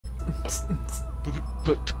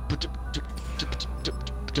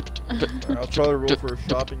I'll try to roll for a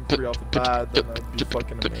shopping spree off the bat, then that'd be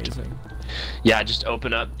fucking amazing. Yeah, just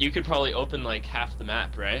open up. You could probably open like half the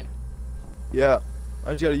map, right? Yeah.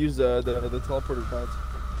 I just gotta use the teleporter pads.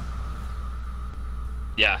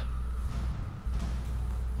 Yeah.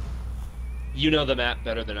 You know the map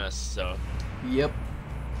better than us, so. Yep.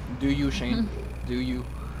 Do you, Shane? Do you?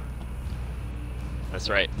 That's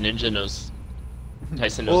right. Ninja knows.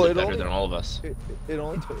 Tyson knows it better than all of us. It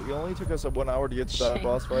only took us 1 hour to get to that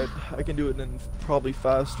boss fight. I can do it in probably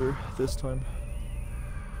faster this time.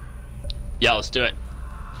 Yeah, let's do it.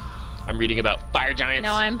 I'm reading about fire giants.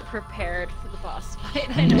 Now I'm prepared for the boss fight.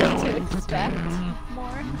 I know what to expect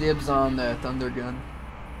more. Dibs on the thunder gun.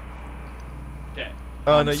 Okay.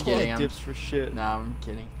 Oh no, you can't get dibs for shit. Nah, I'm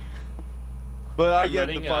kidding. But I get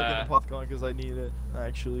the fucking popcorn because I need it,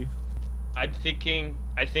 actually. I think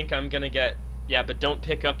I'm gonna get. Yeah, but don't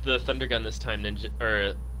pick up the thunder gun this time, Ninja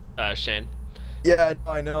or Shane. Yeah,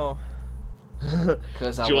 I know.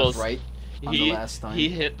 Because I was right on the last time. He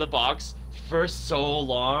hit the box for so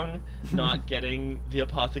long, not getting the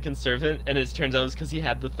Apothecon Servant, and it turns out it's because he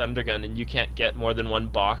had the thunder gun, and you can't get more than one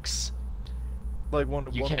box. Like one.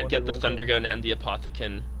 You can't get the thunder gun and the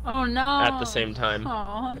Apothecon. Oh no! At the same time.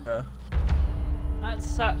 Oh. Yeah. That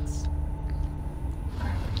sucks.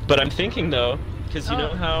 But I'm thinking though, because you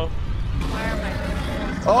know how. Why are my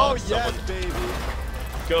Oh yes, baby!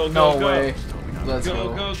 Go, no way. Let's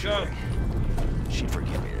go. Go. She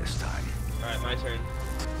forgive me this time. Alright, my turn.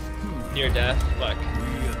 Near death, fuck. We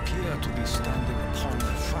appear to be standing upon the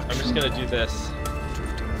fraction. I'm just gonna do this.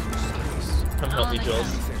 Come help me,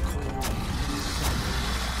 Jules.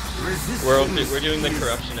 We're doing the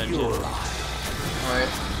corruption engine. Alright.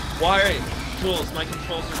 Why? Jules, my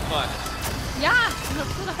controls are fucked. Yeah,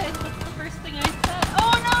 that's the first thing I said.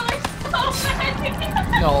 Oh no, there's so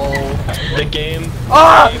many! No. The game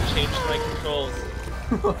changed my controls.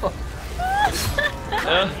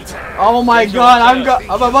 Oh my god,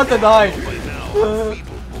 I'm about to die.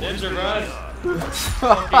 Ninja, run!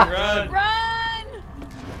 Fucking run! Run!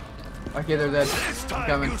 Okay, they're dead. I'm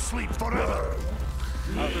coming. I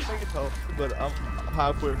wish I could tell, but I'm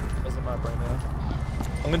halfway across the map right now.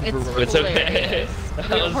 I'm gonna It's okay.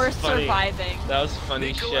 We're surviving. That was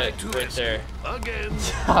funny shit right there.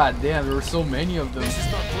 God damn, there were so many of them. I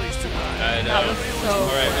know. That was so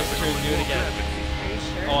Alright, let's try to do it again. Are you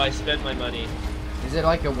sure? Oh, I spent my money. Is it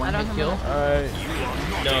like a one-hit kill? Alright.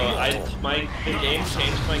 No, the game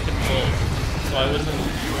changed my controls. So I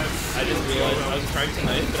didn't realize, I was trying to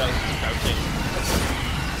knife, but I was just crouching.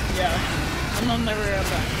 Yeah. And I'll never go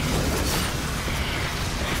back.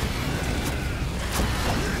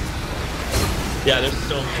 Yeah, there's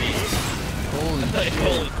so many.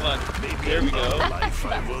 Holy fuck. There we go.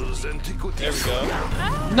 There we go.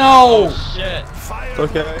 No! Oh, shit.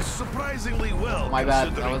 Okay. Surprisingly well. My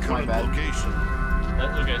bad. That was my bad.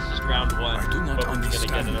 That's okay. It's just round one. I do not But we're gonna get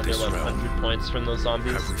understand another this 100 points from those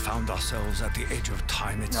zombies. Have we found ourselves at the edge of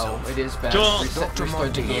time No, itself? it is bad. Joel! Restart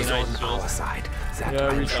the game. Nice, on our side. That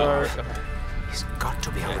Yeah, restart. He's got to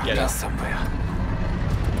be around get here it. somewhere.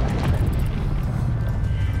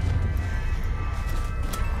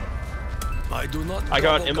 I do not. I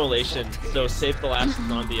got immolation, so save the last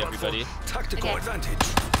zombie, everybody. Tactical advantage.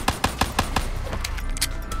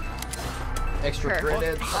 Extra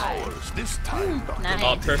credits. Powers this time. Nice.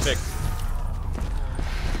 Oh, perfect.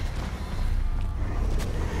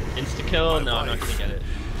 Insta kill? No, I'm not gonna get it.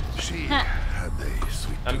 She had a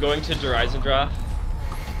sweet. I'm going to Horizon Draw.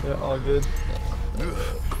 Yeah, all good.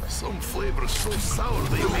 Some flavors so sour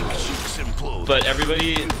they make cheeks implode. But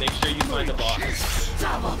everybody, make sure you find a box.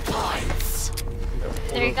 Double points.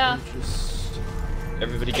 There you go.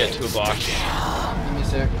 Everybody get to a box. Give me a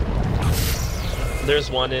sec.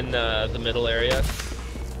 There's one in the middle area.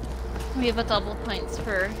 We have a double points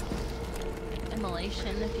for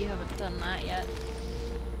immolation if you haven't done that yet.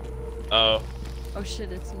 Oh, Oh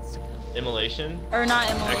shit, it's insta-kill. immolation? Or not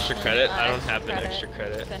immolation. Extra credit? I don't extra have an extra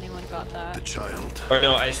credit. If anyone got that. The child. Or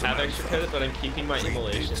no, I have extra credit, but I'm keeping my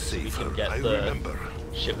immolation so we can get the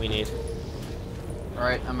shit we need.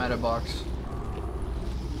 Alright, I'm at a box.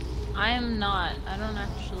 I am not. I don't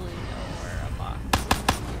actually know where a box.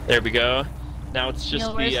 There we go. Now it's just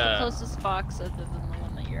Neil, where's the closest box other than the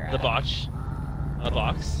one that you're at? the box. A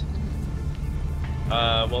box.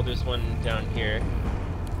 Well, there's one down here.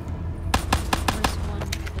 Where's one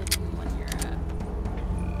other than the one you're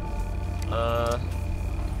at?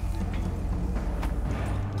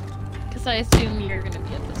 Because I assume you're gonna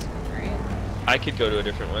be at this one, right? I could go to a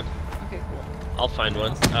different one. Okay, cool. I'll find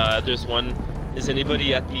one. There's one. Is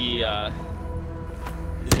anybody at the?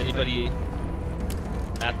 Is anybody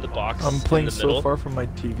at the box I'm in playing the so middle. far from my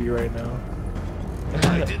TV right now.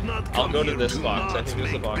 I did not I'll come go to here this box. I not think there's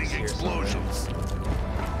a make box big here somewhere. explosions.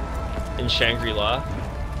 In Shangri-La.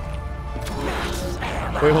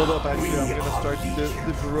 Wait, hold up. Actually, I'm gonna start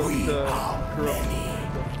the corrupt.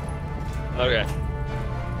 Okay.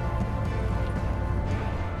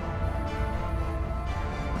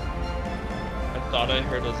 I thought I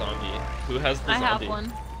heard a zombie. Who has the I zombie? have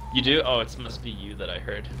one. You do? Oh, it must be you that I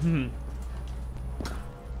heard.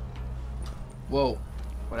 Whoa.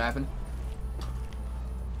 What happened?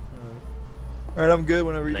 All right, I'm good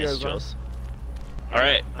whenever you Nice, guys are. Jules. All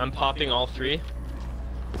right, I'm popping all three.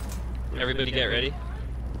 Everybody get ready.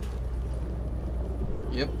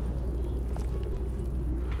 Yep.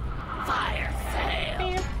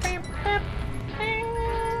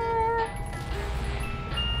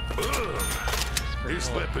 This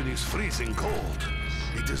weapon is freezing cold.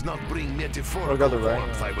 It does not bring I metaphorical got the right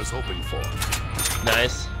warmth I was hoping for.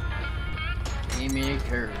 Nice.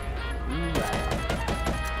 Haymaker.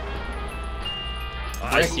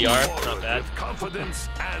 I ICR, move not forward bad. with confidence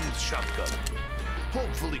and shotgun.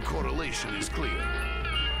 Hopefully correlation is clear.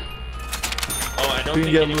 Oh, I don't We can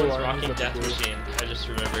think get anyone's little rocking armies up Death there. Machine. I just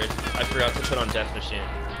remembered. I forgot to put on Death Machine.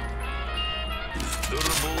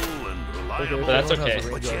 Durable and reliable. But that's everyone okay. has a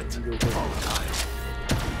But range yet, on it. You go first. volatile.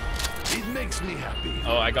 It makes me happy.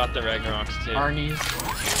 Oh, I got the Ragnaroks too. Arnie's.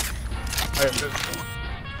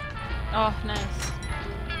 Oh, nice.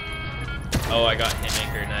 Oh, I got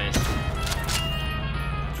Haymaker. Nice.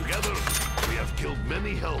 Together, we have killed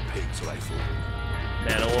many hell pigs rifle.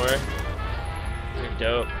 Manowar. You're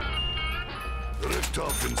dope.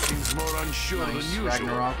 Richtofen seems more unsure Nice. than usual.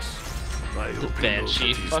 Ragnaroks. I hope he knows Banshee.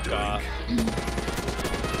 what he's Fuck doing. off.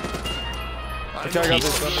 I Okay, I got Piece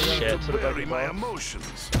this. of I'm gonna shit. put it back bury in my box.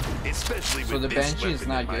 emotions, especially So with the this Banshee is weapon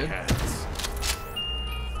not in my good? hands.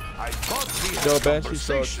 I thought we had No, a Banshee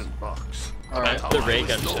sucks. conversation box. Alright. How The I ray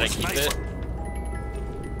was gun, no should I keep it? sniper.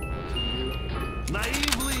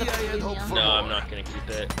 Naively, I had hoped for No, more. I'm not gonna keep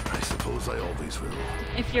it. I suppose I always will.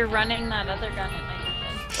 If you're running that other gun, it might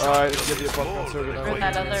be Alright, let's get the Explore Apocalypse server the now. good. Or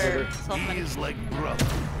that other He something. is like brother.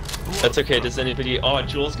 That's okay. Does anybody? Oh,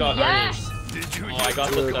 Jules got Yes! Arnie's. Did you Oh, I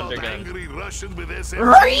got hear the about thunder gun. angry Russian with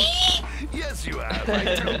SMG? Yes, you have.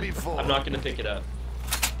 I told before. I'm not gonna pick it up.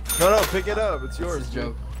 No, pick it up. It's This yours. is a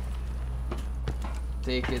joke.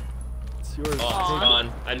 Take it. It's yours. Oh, Aw. it's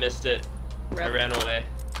gone. I missed it. I Rip. ran away.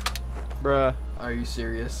 Bruh. Are you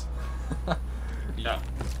serious? Yeah.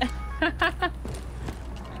 Oh my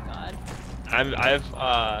god. I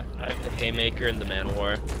have the Haymaker and the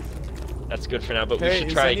Man-O-War. That's good for now, but we Hey, should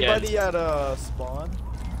is try anybody again. at spawn?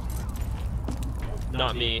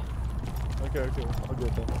 Not me. Okay, I'll go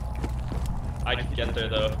then. I can get there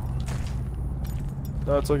though.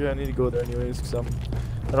 No, it's okay. I need to go there anyways, cause I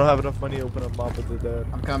don't have enough money to open a map of the dead.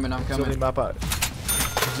 I'm coming, I'm It's the only coming. map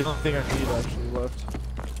it's the only thing I need actually left.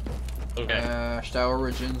 Okay. Star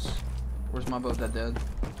Origins. Where's my boat that dead?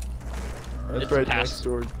 It's It's right past- next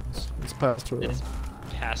door. It's past her. It's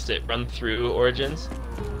past it. Run through Origins.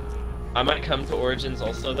 I might come to Origins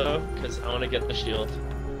also though, because I want to get the shield,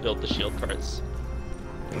 build the shield parts.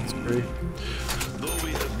 That's great. Though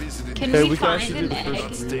we have visited Can Hey, we we can find actually an do the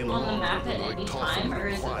first egg three. on the map at any time, or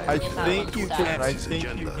is it I really about think you stuff? can. I His think you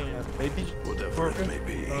agenda. can. Maybe Whatever it may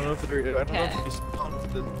be. I don't know if they're. I don't know if they spawn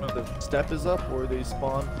when the step is up or they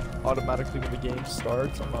spawn automatically when the game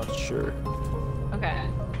starts. I'm not sure. Okay.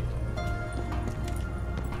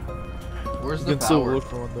 Where's You the can still power? look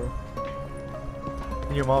for one though.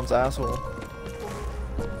 In your mom's asshole.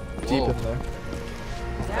 Deep Whoa. in there.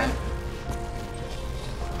 Damn.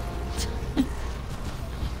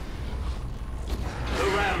 the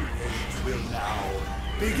rampage will now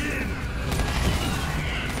begin.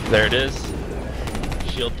 There it is.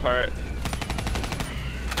 Shield part.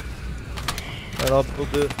 Alright, I'll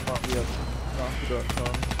build it. Oh, yeah.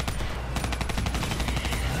 Knock.com.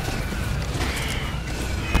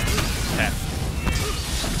 Okay.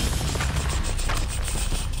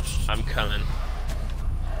 I'm coming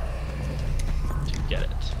to get it.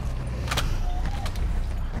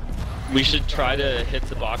 We should try to hit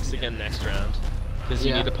the box again next round, because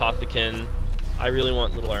you Yeah. need to pop the kin. I really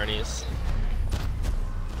want little Arnie's.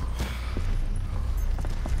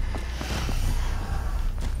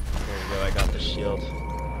 There you go, I got the shield.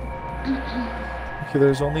 Okay,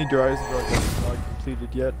 there's only dries that's not completed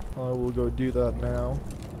yet. I will go do that now.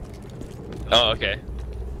 Oh, okay.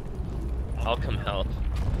 I'll come help.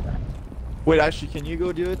 Wait, actually, can you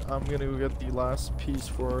go do it? I'm gonna go get the last piece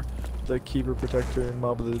for the Keeper Protector and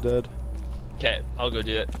Mob of the Dead. Okay, I'll go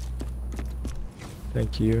do it.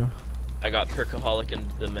 Thank you. I got Perkaholic and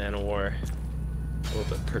the Man of War.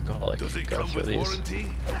 little bit perkaholic. Does it Go come for with these. warranty?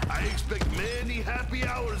 I expect many happy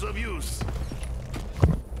hours of use.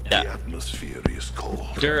 The Yeah. atmosphere is cold.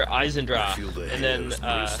 Der I Eisendra. feel the And then, hairs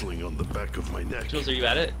bristling on the back of my neck. Jules, are you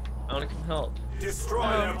at it? I wanna come help. Destroy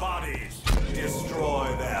their bodies. Destroy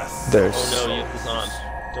their There's. Oh no, Youth is on.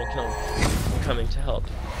 Don't kill him. I'm coming to help.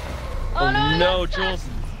 Oh, no, no, that's Jules!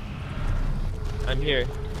 I'm here.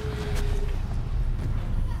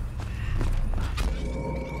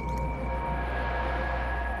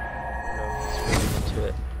 No, he's really into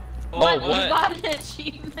it. What? Oh, You what? got an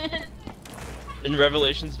achievement. In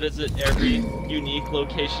Revelations, visit every unique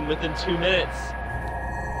location within 2 minutes.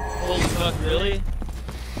 Holy fuck, really?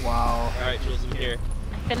 Wow. Alright, Jules, I'm here.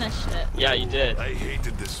 I finished it. Yeah, you did. I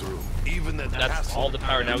hated this room. Even that That's hassle. all the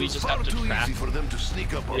power. Now It we was just far have to too trap. easy for them to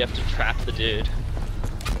sneak up on We have to trap the dude.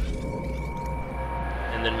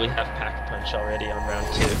 And then we have Pack Punch already on round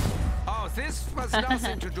 2. Oh, this was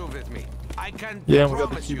nothing to do with me. I can Yeah, and we got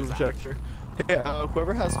the promise you keyboard that. projector. Hey,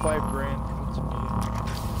 whoever has 5 grand, come to me.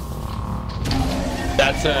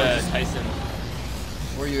 That's Tyson.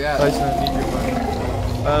 Where you at? Tyson, I need your money.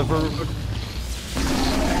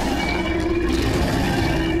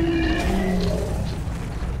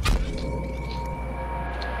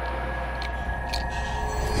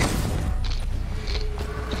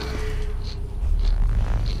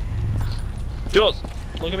 Jules,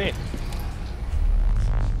 look at me.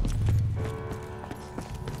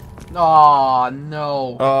 Oh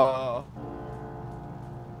no.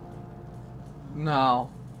 No.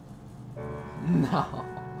 No.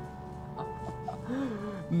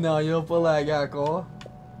 No, yung palaga ako.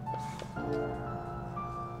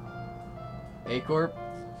 A-Corp?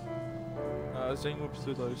 Zengo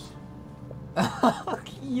Pseudos.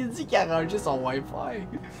 Yun si Kaka just on Wi-Fi.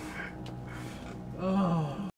 Oh.